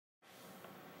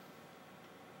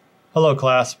Hello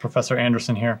class, Professor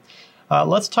Anderson here.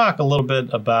 Let's talk a little bit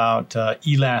about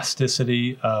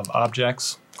elasticity of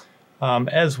objects.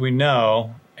 As we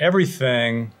know,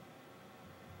 everything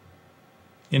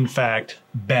in fact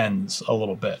bends a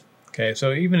little bit. Okay,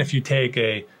 so even if you take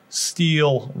a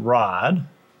steel rod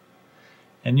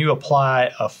and you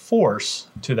apply a force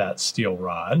to that steel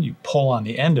rod, you pull on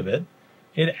the end of it,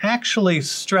 it actually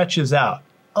stretches out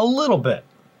a little bit.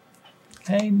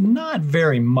 Okay, not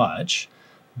very much,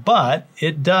 but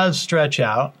it does stretch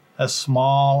out a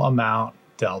small amount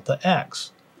delta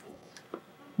x.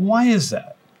 Why is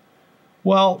that?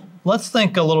 Well, let's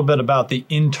think a little bit about the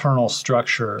internal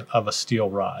structure of a steel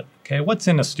rod. Okay, what's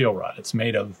in a steel rod? It's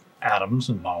made of atoms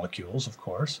and molecules, of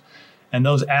course, and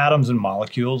those atoms and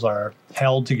molecules are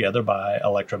held together by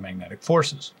electromagnetic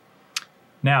forces.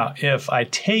 Now, if I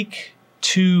take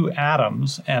two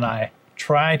atoms and I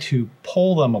try to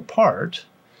pull them apart,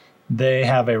 they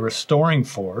have a restoring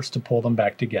force to pull them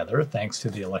back together thanks to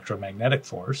the electromagnetic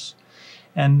force.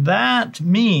 And that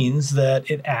means that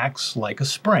it acts like a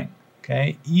spring.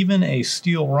 Okay? Even a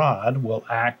steel rod will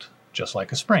act just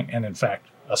like a spring. And in fact,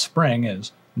 a spring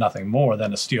is nothing more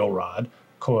than a steel rod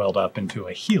coiled up into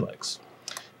a helix.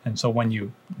 And so when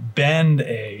you bend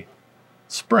a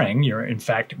spring, you're in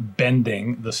fact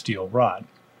bending the steel rod.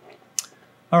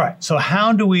 All right, so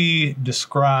how do we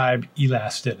describe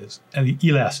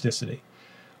elasticity?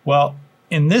 Well,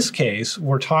 in this case,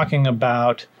 we're talking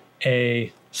about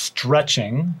a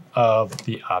stretching of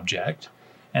the object,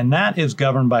 and that is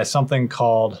governed by something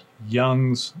called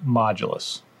Young's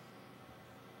modulus.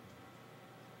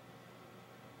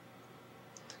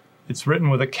 It's written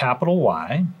with a capital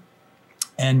Y,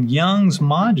 and Young's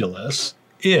modulus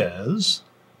is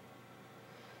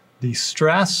the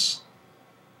stress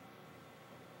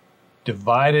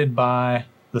divided by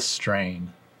the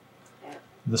strain.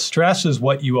 The stress is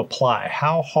what you apply.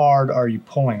 How hard are you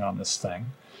pulling on this thing?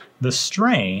 The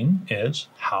strain is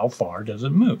how far does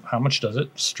it move? How much does it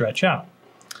stretch out?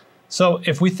 So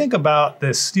if we think about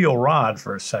this steel rod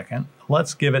for a second,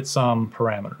 let's give it some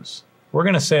parameters. We're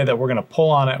going to say that we're going to pull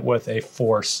on it with a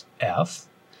force F.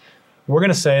 We're going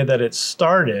to say that it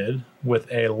started with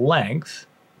a length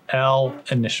L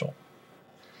initial.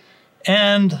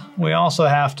 And we also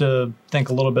have to think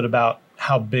a little bit about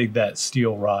how big that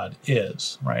steel rod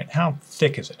is, right? How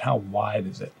thick is it? How wide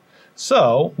is it?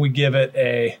 So we give it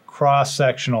a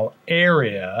cross-sectional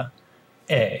area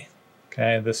A.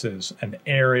 Okay, this is an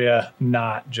area,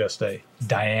 not just a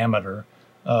diameter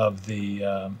of the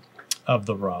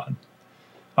rod.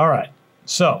 All right,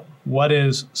 so what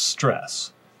is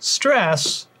stress?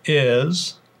 Stress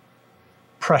is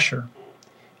pressure.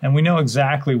 And we know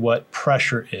exactly what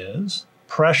pressure is.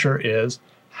 Pressure is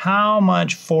how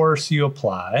much force you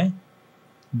apply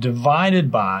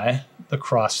divided by the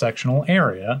cross-sectional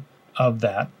area of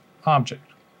that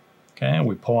object. Okay,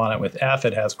 we pull on it with F,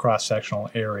 it has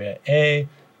cross-sectional area A.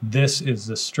 This is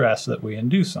the stress that we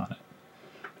induce on it.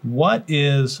 What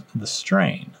is the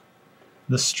strain?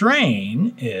 The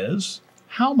strain is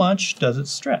how much does it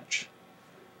stretch?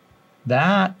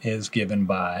 That is given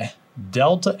by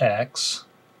delta x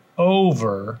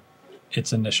over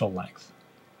its initial length.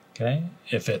 Okay,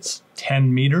 if it's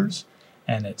 10 meters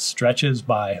and it stretches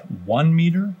by 1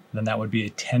 meter, then that would be a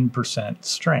 10%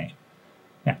 strain.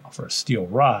 Now, for a steel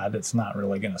rod, it's not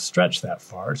really going to stretch that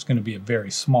far. It's going to be a very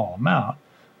small amount,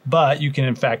 but you can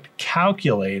in fact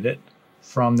calculate it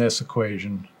from this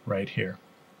equation right here.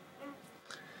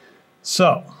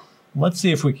 So let's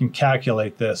see if we can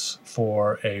calculate this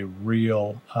for a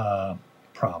real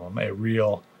problem, a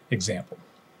real example.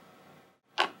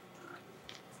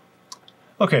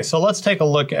 Okay, so let's take a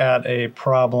look at a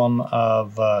problem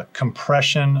of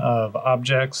compression of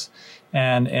objects.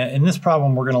 And in this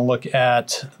problem, we're going to look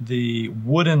at the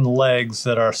wooden legs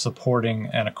that are supporting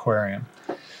an aquarium.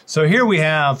 So here we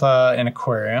have an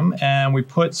aquarium, and we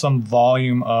put some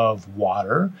volume of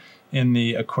water in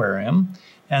the aquarium.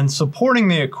 And supporting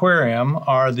the aquarium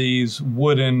are these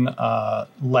wooden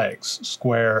legs,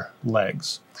 square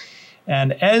legs.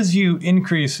 And as you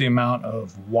increase the amount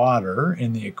of water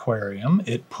in the aquarium,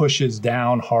 it pushes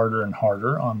down harder and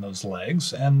harder on those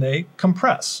legs, and they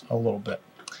compress a little bit.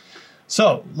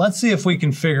 So let's see if we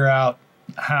can figure out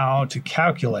how to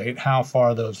calculate how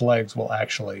far those legs will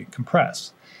actually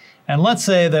compress. And let's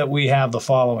say that we have the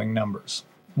following numbers.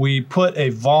 We put a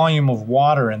volume of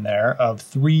water in there of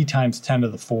 3 times 10 to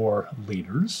the 4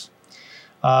 liters.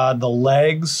 The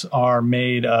legs are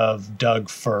made of Doug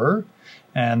fir,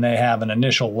 and they have an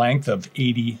initial length of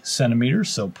 80 centimeters,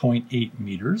 so 0.8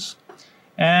 meters.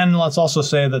 And let's also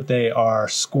say that they are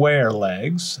square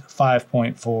legs,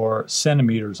 5.4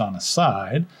 centimeters on a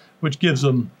side, which gives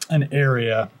them an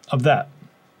area of that.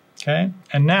 Okay,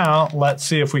 and now let's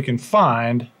see if we can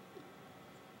find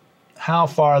how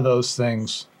far those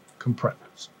things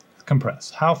compress.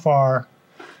 How far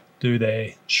do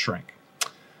they shrink?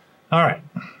 All right,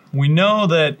 we know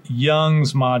that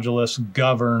Young's modulus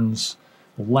governs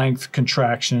length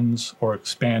contractions or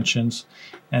expansions,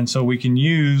 and so we can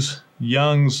use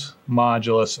Young's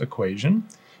modulus equation,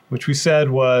 which we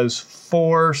said was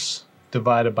force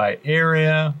divided by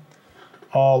area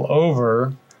all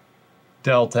over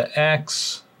delta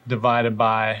x divided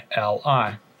by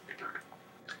Li.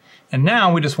 And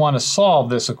now we just want to solve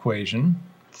this equation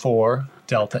for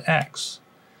delta x.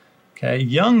 Okay,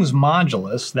 Young's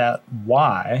modulus, that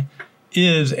y,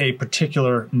 is a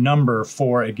particular number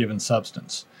for a given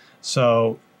substance.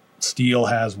 So steel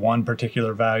has one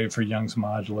particular value for Young's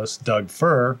modulus. Doug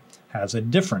fir has a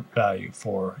different value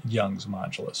for Young's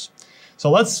modulus. So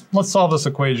let's solve this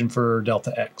equation for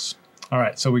delta x. All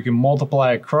right, so we can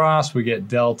multiply across. We get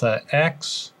delta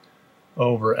x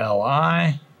over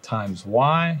Li times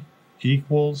y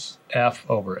equals F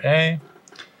over A.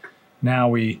 Now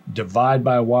we divide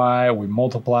by y, we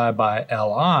multiply by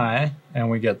Li, and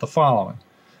we get the following.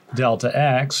 Delta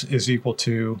x is equal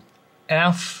to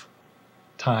F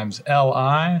times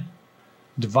Li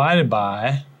divided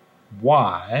by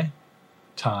y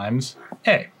times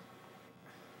A.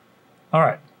 All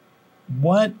right,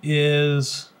 what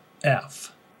is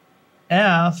F?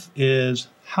 F is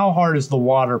how hard is the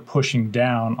water pushing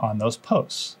down on those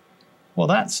posts? Well,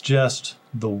 that's just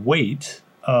the weight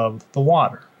of the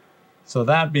water. So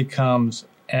that becomes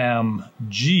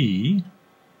mg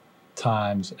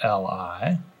times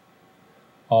Li,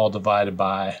 all divided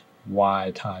by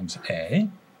y times A.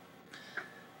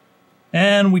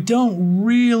 And we don't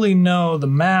really know the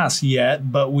mass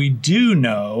yet, but we do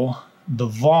know the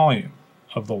volume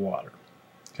of the water.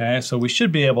 Okay, so we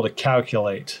should be able to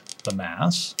calculate the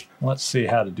mass. Let's see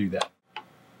how to do that.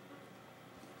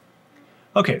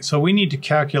 Okay, so we need to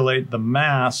calculate the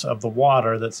mass of the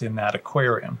water that's in that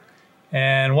aquarium.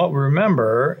 And what we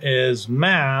remember is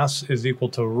mass is equal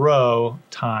to rho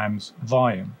times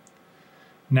volume.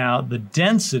 Now, the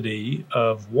density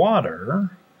of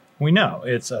water, we know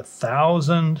it's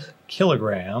 1,000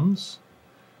 kilograms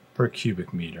per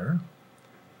cubic meter.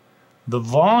 The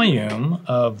volume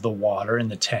of the water in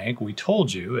the tank, we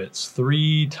told you, it's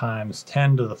 3 times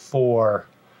 10 to the 4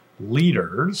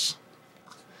 liters.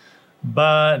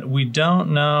 But we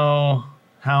don't know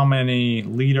how many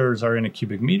liters are in a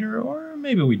cubic meter, or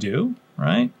maybe we do,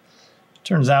 right?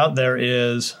 Turns out there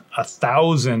is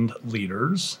 1,000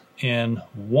 liters in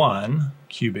 1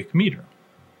 cubic meter.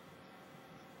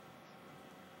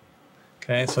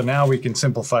 Okay, so now we can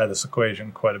simplify this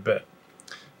equation quite a bit.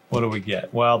 What do we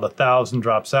get? Well, the 1,000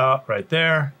 drops out right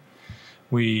there.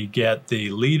 We get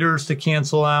the liters to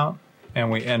cancel out,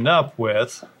 and we end up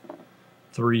with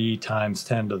 3 times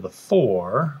 10 to the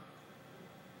 4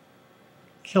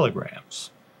 kilograms.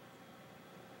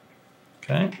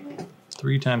 Okay,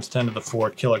 3 times 10 to the 4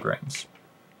 kilograms.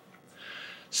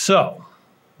 So,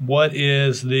 what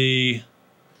is the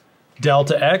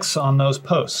delta x on those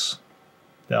posts?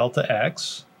 Delta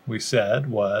x, we said,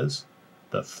 was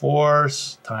the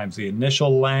force times the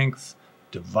initial length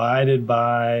divided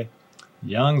by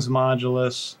Young's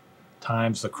modulus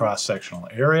times the cross-sectional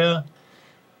area.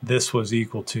 This was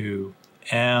equal to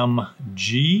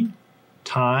mg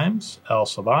times L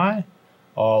sub I,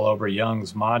 all over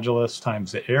Young's modulus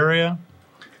times the area.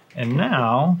 And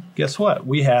now, guess what?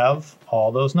 We have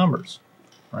all those numbers,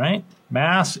 right?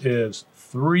 Mass is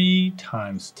 3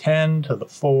 times 10 to the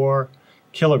 4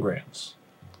 kilograms.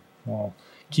 We'll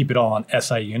keep it all in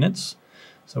SI units,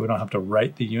 so we don't have to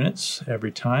write the units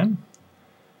every time.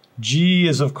 G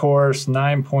is, of course,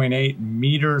 9.8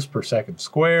 meters per second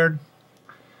squared.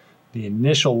 The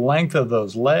initial length of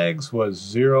those legs was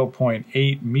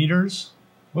 0.8 meters.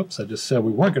 Whoops, I just said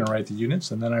we weren't going to write the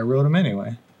units, and then I wrote them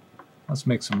anyway. Let's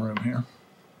make some room here.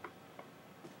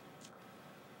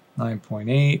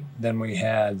 9.8, then we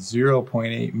had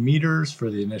 0.8 meters for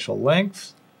the initial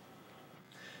length.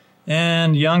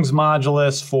 And Young's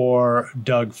modulus for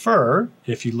Doug fir,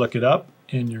 if you look it up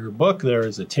in your book, there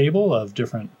is a table of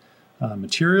different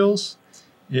materials.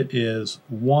 It is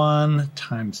 1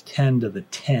 times 10 to the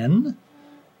 10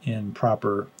 in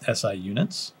proper SI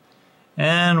units.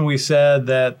 And we said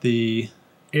that the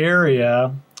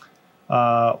area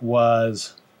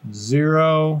was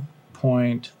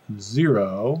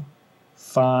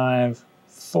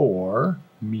 0.054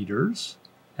 meters,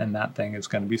 and that thing is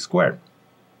going to be squared.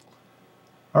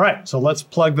 All right, so let's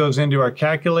plug those into our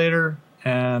calculator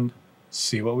and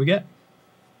see what we get.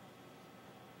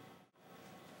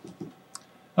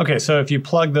 Okay, so if you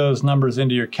plug those numbers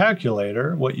into your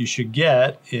calculator, what you should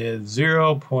get is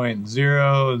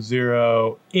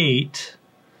 0.008,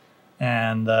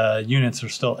 and the units are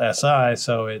still SI,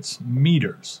 so it's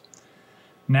meters.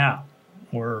 Now,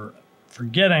 we're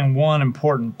forgetting one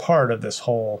important part of this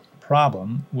whole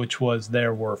problem, which was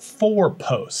there were 4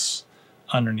 posts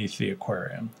underneath the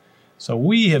aquarium. So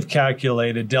we have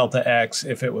calculated delta X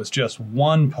if it was just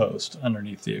 1 post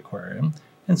underneath the aquarium,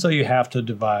 and so you have to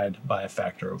divide by a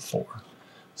factor of 4.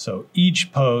 So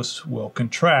each post will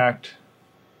contract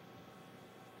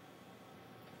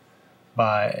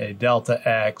by a delta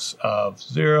X of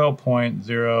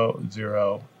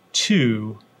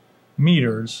 0.002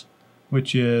 meters,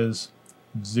 which is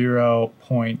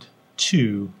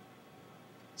 0.2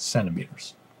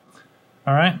 centimeters.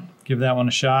 All right, give that one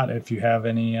a shot. If you have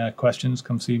any questions,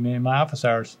 come see me in my office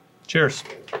hours. Cheers.